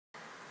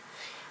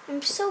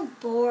I'm so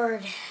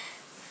bored.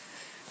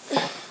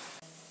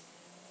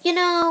 You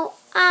know,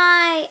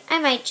 I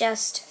might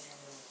just...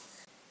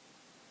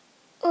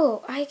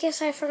 Oh, I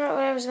guess I forgot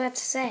what I was about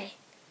to say.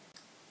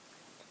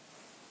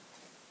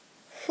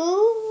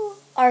 Who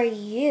are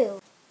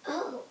you?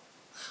 Oh,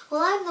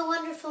 well, I'm the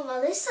wonderful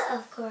Malissa,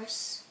 of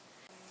course.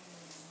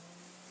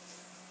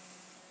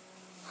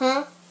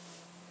 Huh?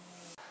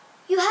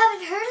 You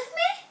haven't heard of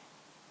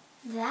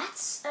me?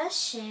 That's a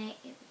shame.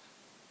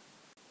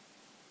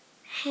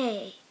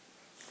 Hey,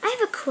 I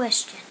have a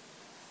question.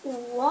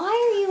 Why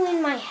are you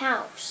in my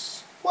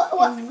house? What?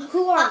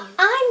 Who are you?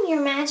 I'm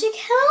your magic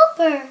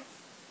helper.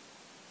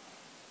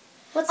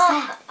 What's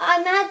that?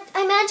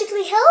 I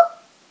magically help?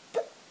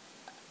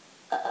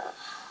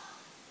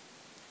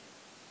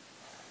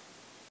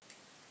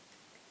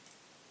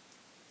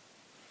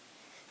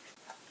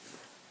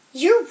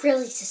 You're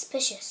really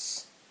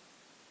suspicious.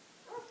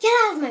 Get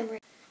out of my room.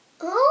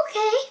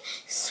 Okay,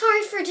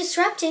 sorry for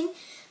disrupting.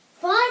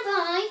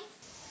 Bye-bye.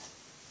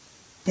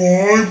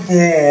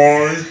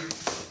 Bye-bye.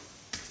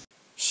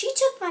 She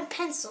took my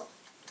pencil.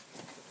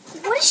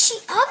 What is she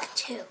up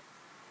to?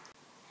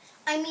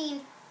 I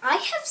mean, I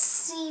have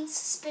seen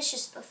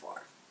suspicious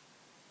before.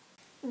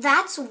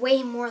 That's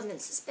way more than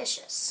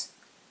suspicious.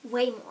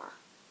 Way more.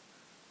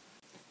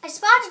 I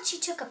spotted she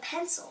took a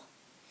pencil.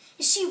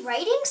 Is she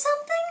writing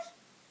something?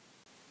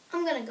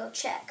 I'm gonna go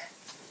check.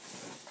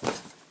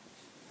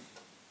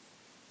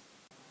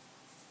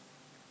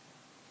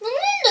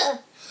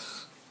 Melinda!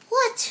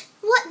 What?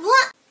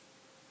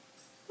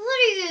 What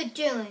are you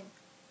doing?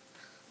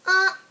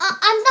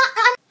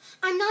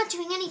 I'm not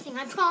doing anything,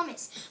 I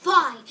promise.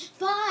 Bye.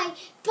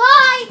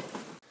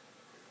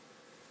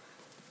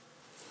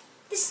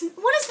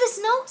 What does this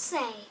note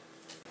say?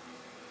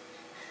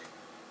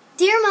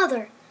 Dear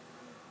Mother.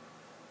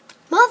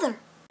 Mother.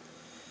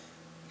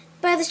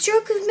 By the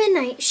stroke of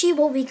midnight, she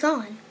will be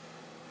gone.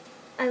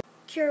 I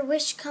make your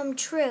wish come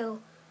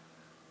true.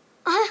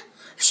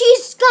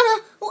 She's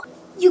gonna... Well,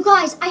 you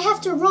guys, I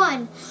have to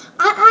run.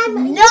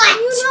 I'm not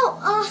you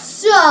know,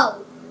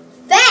 so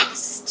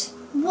fast.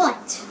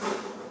 What?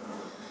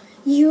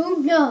 You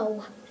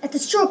know, at the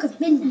stroke of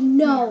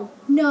midnight.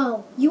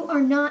 No, you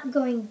are not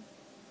going.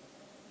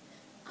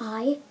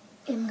 I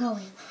am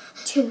going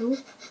to.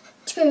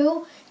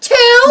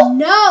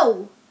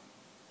 No.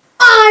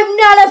 I'm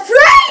not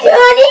afraid,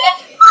 honey.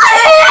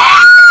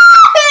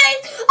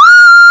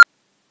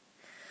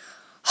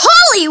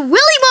 Holy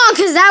Willy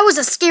Wonka, that was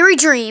a scary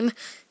dream.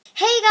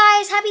 Hey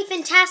guys, happy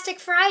Fantastic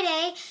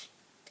Friday.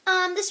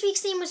 This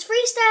week's theme was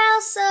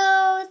freestyle,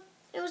 so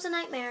it was a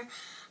nightmare.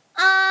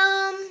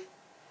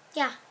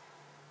 Yeah.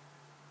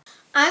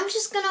 I'm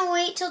just gonna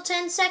wait till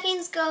 10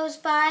 seconds goes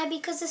by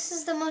because this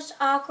is the most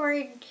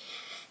awkward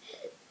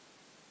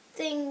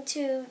thing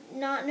to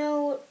not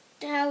know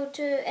how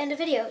to end a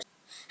video.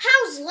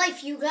 How's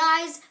life, you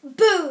guys?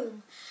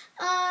 Boom!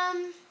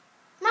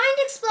 Mind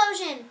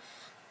explosion.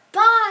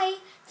 Bye.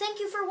 Thank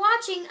you for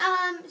watching.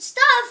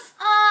 Stuff.